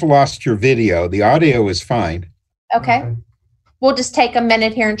 I've lost your video. The audio is fine. Okay. We'll just take a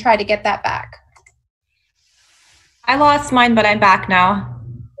minute here and try to get that back. I lost mine, but I'm back now.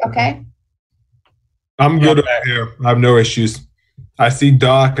 Okay. I'm good over here. I have no issues. I see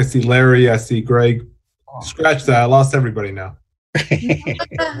Doc, I see Larry, I see Greg. Scratch that. I lost everybody now.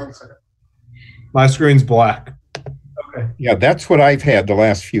 My screen's black. Okay. Yeah, that's what I've had the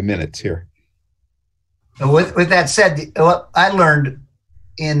last few minutes here. With that said, what I learned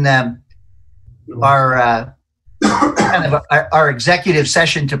in our executive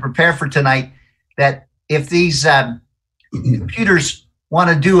session to prepare for tonight, that if these computers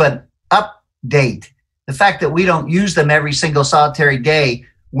want to do an update, the fact that we don't use them every single solitary day,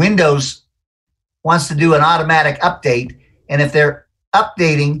 Windows wants to do an automatic update. And if they're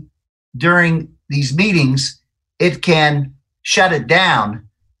updating during these meetings, it can shut it down.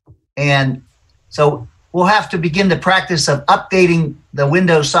 And so we'll have to begin the practice of updating the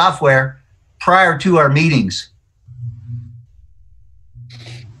Windows software prior to our meetings.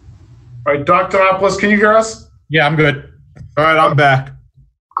 All right, Dr. Donopoulos, can you hear us? Yeah, I'm good. All right, I'm back.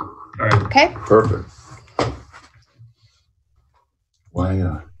 All right. Okay. Perfect. Why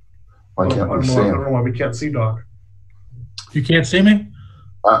can't we see I don't him? know why we can't see Doc. You can't see me?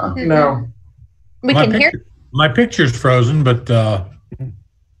 No. We can hear. My picture's frozen, but Yeah.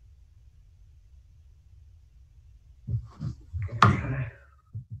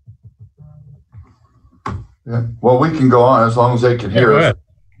 Well, we can go on as long as they can hear us.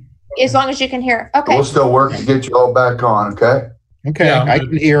 As long as you can hear. Okay. We'll still work to get you all back on, okay? Okay, Yeah, I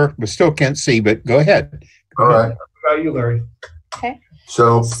can hear, but still can't see, but go ahead. All right. What about you, Larry? Okay.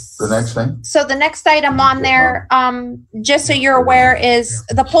 So the next thing? So the next item on there, just so you're aware, is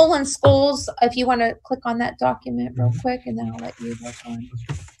the Poland Schools. If you want to click on that document real quick, and then I'll let you work on.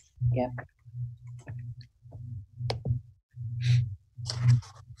 Yep.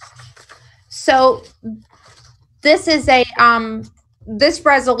 So this is a this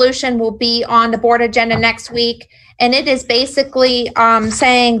resolution will be on the board agenda next week, and it is basically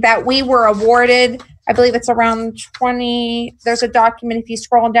saying that we were awarded, I believe it's around 20, there's a document if you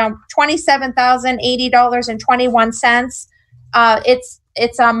scroll down, $27,080.21. It's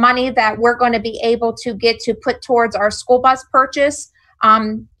it's money that we're going to be able to get to put towards our school bus purchase.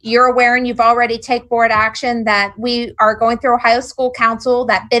 You're aware and you've already taken board action that we are going through Ohio School Council.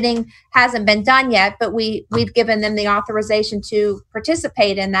 That bidding hasn't been done yet, but we've given them the authorization to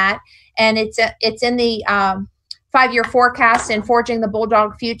participate in that. And it's in the 5-year forecast in Forging the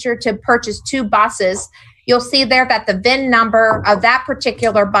Bulldog Future to purchase 2 buses. You'll see there that the VIN number of that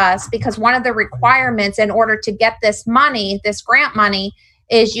particular bus, because one of the requirements in order to get this money, this grant money,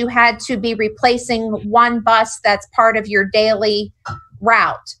 is you had to be replacing one bus that's part of your daily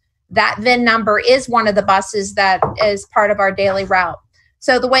route. That VIN number is one of the buses that is part of our daily route.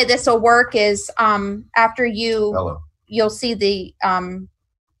 So the way this will work is after you'll see the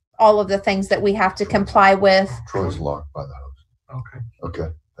all of the things that we have to comply with. Troy's locked by the house. Okay.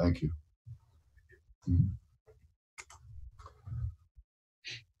 Okay, thank you.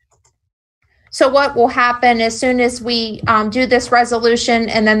 So what will happen as soon as we do this resolution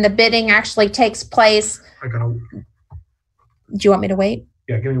and then the bidding actually takes place? Do you want me to wait?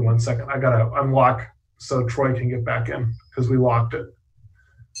 Yeah, give me 1 second. I gotta unlock so Troy can get back in because we locked it.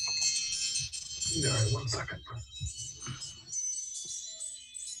 All right, 1 second.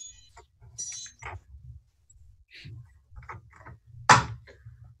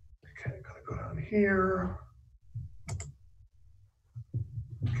 Okay, gotta go down here.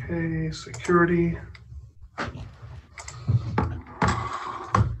 Okay, security.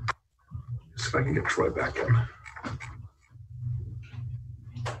 See if I can get Troy back in.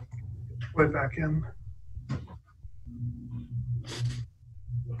 Troy back in.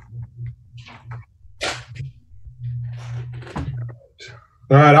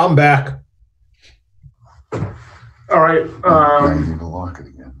 All right, I'm back. All right. I need to lock it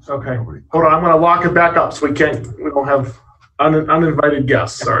again. So Okay. nobody- Hold on, I'm gonna lock it back up so we don't have uninvited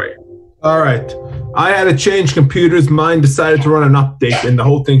guests. Sorry. All right. I had to change computers. Mine decided to run an update, and the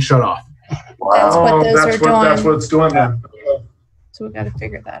whole thing shut off. That's what those are doing. That's what it's doing then. So we got to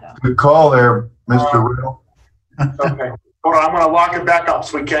figure that out. Good call there, Mr. Riddle. Okay. Hold on, I'm gonna lock it back up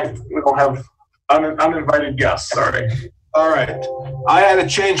so we don't have uninvited guests. Sorry. All right. I had to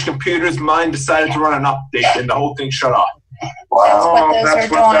change computers. Mine decided to run an update, and the whole thing shut off. That's what those are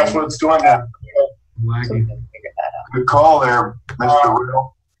doing. That's what it's doing then. So we got to figure that out. Good call there, Mr.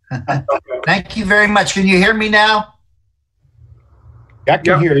 Riddle. Thank you very much. Can you hear me now? I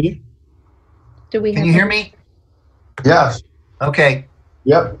can hear you. Do we Can have you hear me? Yes, Okay.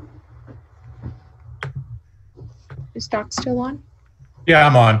 yep. Is Doc still on? Yeah,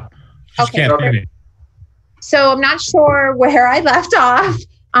 I'm on. Just Okay. can't hear me. So I'm not sure where I left off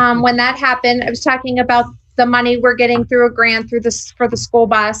when that happened. I was talking about the money we're getting through a grant for the school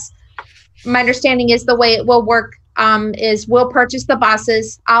bus. My understanding is the way it will work is we'll purchase the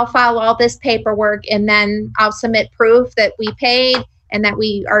buses. I'll file all this paperwork and then I'll submit proof that we paid and that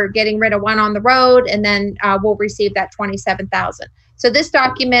we are getting rid of one on the road, and then we'll receive that $27,000. So this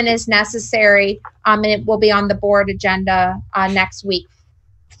document is necessary, and it will be on the board agenda next week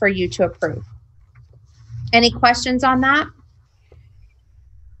for you to approve. Any questions on that?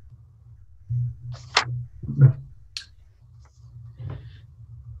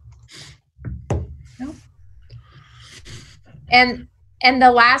 No. And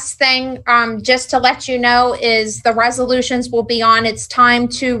the last thing, just to let you know, is the resolutions will be on. It's time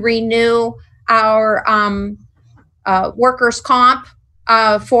to renew our workers' comp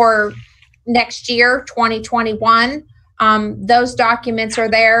for next year, 2021. Those documents are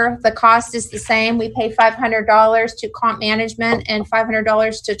there. The cost is the same. We pay $500 to comp management and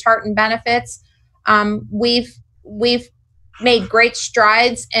 $500 to Tartan benefits. We've made great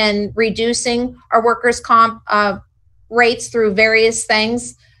strides in reducing our workers' comp rates through various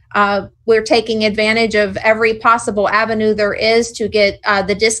things. We're taking advantage of every possible avenue there is to get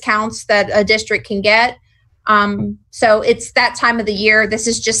the discounts that a district can get. So it's that time of the year. This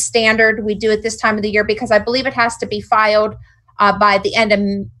is just standard. We do it this time of the year because I believe it has to be filed by the end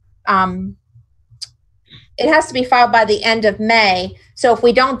of May. So if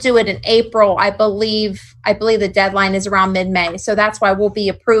we don't do it in April, I believe the deadline is around mid-May. So that's why we'll be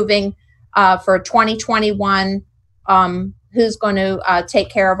approving for 2021 who's going to take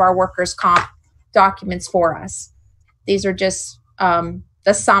care of our workers' comp documents for us. These are just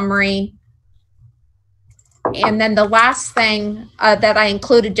the summary. And then the last thing that I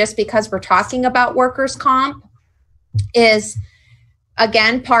included, just because we're talking about workers' comp, is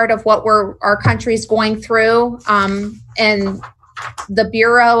again part of what our country's going through. And the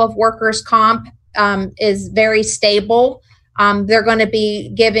Bureau of Workers' Comp is very stable. They're going to be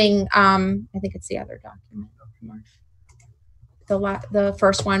giving, I think it's the other document. the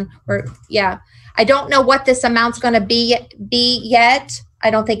first one. Or yeah, I don't know what this amount's going to be yet. I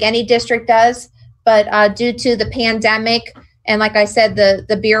don't think any district does, but due to the pandemic, and like I said,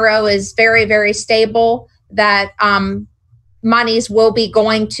 the Bureau is very, very stable, that monies will be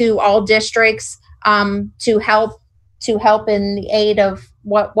going to all districts to help in the aid of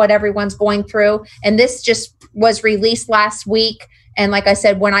what everyone's going through. And this just was released last week. And like I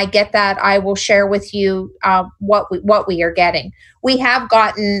said, when I get that, I will share with you what we are getting. We have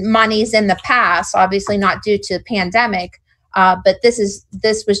gotten monies in the past, obviously not due to the pandemic, but this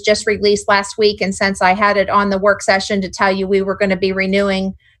was just released last week. And since I had it on the work session to tell you we were going to be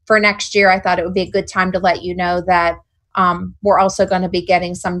renewing for next year, I thought it would be a good time to let you know that we're also going to be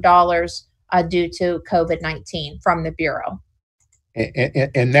getting some dollars due to COVID-19 from the Bureau.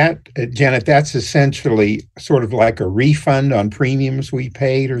 And that, Janet, that's essentially sort of like a refund on premiums we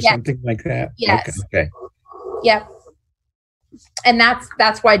paid or something like that? Yes. Okay. Yep. And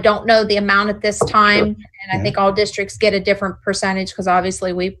that's why I don't know the amount at this time. Sure. And I think all districts get a different percentage because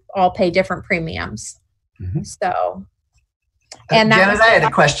obviously we all pay different premiums. Mm-hmm. So. And Janet, I had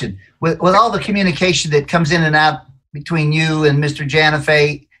a question. With all the communication that comes in and out between you and Mr.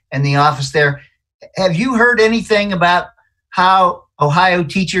 Janafe and the office there, have you heard anything about how Ohio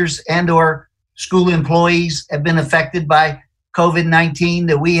teachers and or school employees have been affected by COVID-19?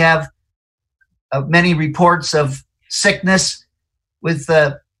 That we have many reports of sickness with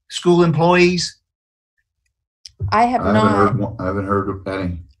school employees? I have not. I haven't heard of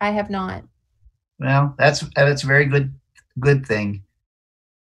any. I have not. Well, that's a very good thing.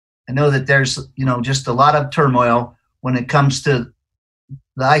 I know that there's just a lot of turmoil when it comes to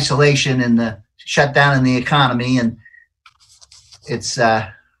the isolation and the shutdown in the economy, and it's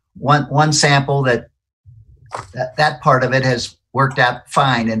one sample that part of it has worked out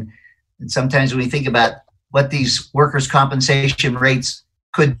fine. And sometimes when we think about what these workers' compensation rates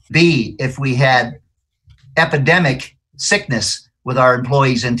could be if we had epidemic sickness with our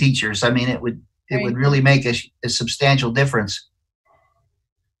employees and teachers, I mean, it would really make a substantial difference.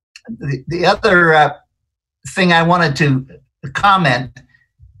 The other thing I wanted to comment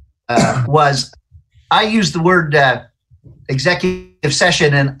was I used the word executive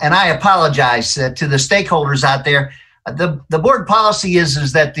session, and I apologize to the stakeholders out there. The board policy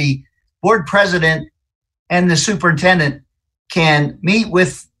is that the board president and the superintendent can meet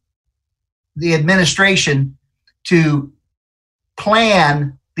with the administration to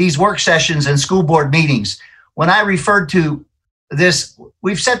plan these work sessions and school board meetings. When I referred to this,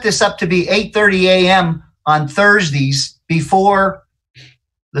 we've set this up to be 8:30 a.m. on Thursdays before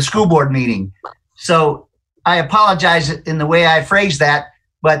the school board meeting. So I apologize in the way I phrased that,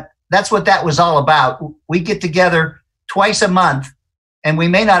 but that's what that was all about. We get together twice a month, and we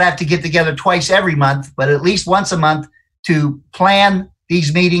may not have to get together twice every month, but at least once a month to plan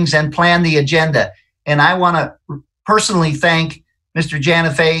these meetings and plan the agenda. And I want to personally thank Mr.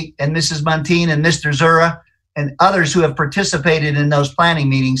 Janafe and Mrs. Muntean and Mr. Zura and others who have participated in those planning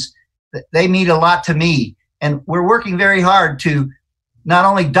meetings. They mean a lot to me. And we're working very hard to not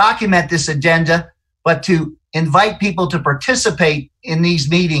only document this agenda, but to invite people to participate in these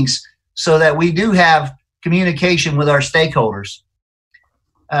meetings so that we do have communication with our stakeholders.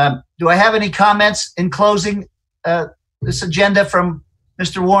 Do I have any comments in closing this agenda from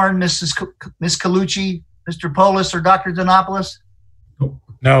Mr. Warren, Ms. Colucci, Mr. Polis, or Dr. Donopoulos?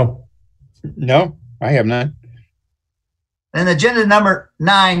 No. No, I have none. And agenda number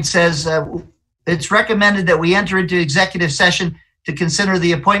 9 says it's recommended that we enter into executive session to consider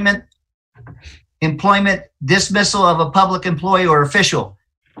the appointment, employment, dismissal of a public employee or official.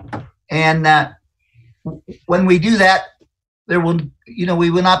 And when we do that, we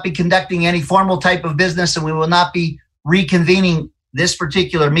will not be conducting any formal type of business, and we will not be reconvening this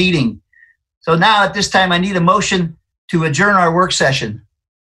particular meeting. So now at this time, I need a motion to adjourn our work session.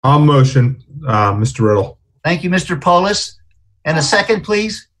 I'll motion, Mr. Riddle. Thank you, Mr. Polis. And a second,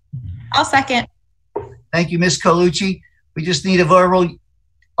 please. I'll second. Thank you, Ms. Colucci. We just need a verbal.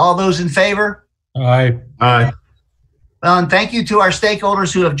 All those in favor? Aye. Aye. Well, and thank you to our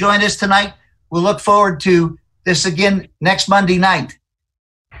stakeholders who have joined us tonight. We'll look forward to this again next Monday night.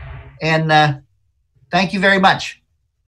 And thank you very much.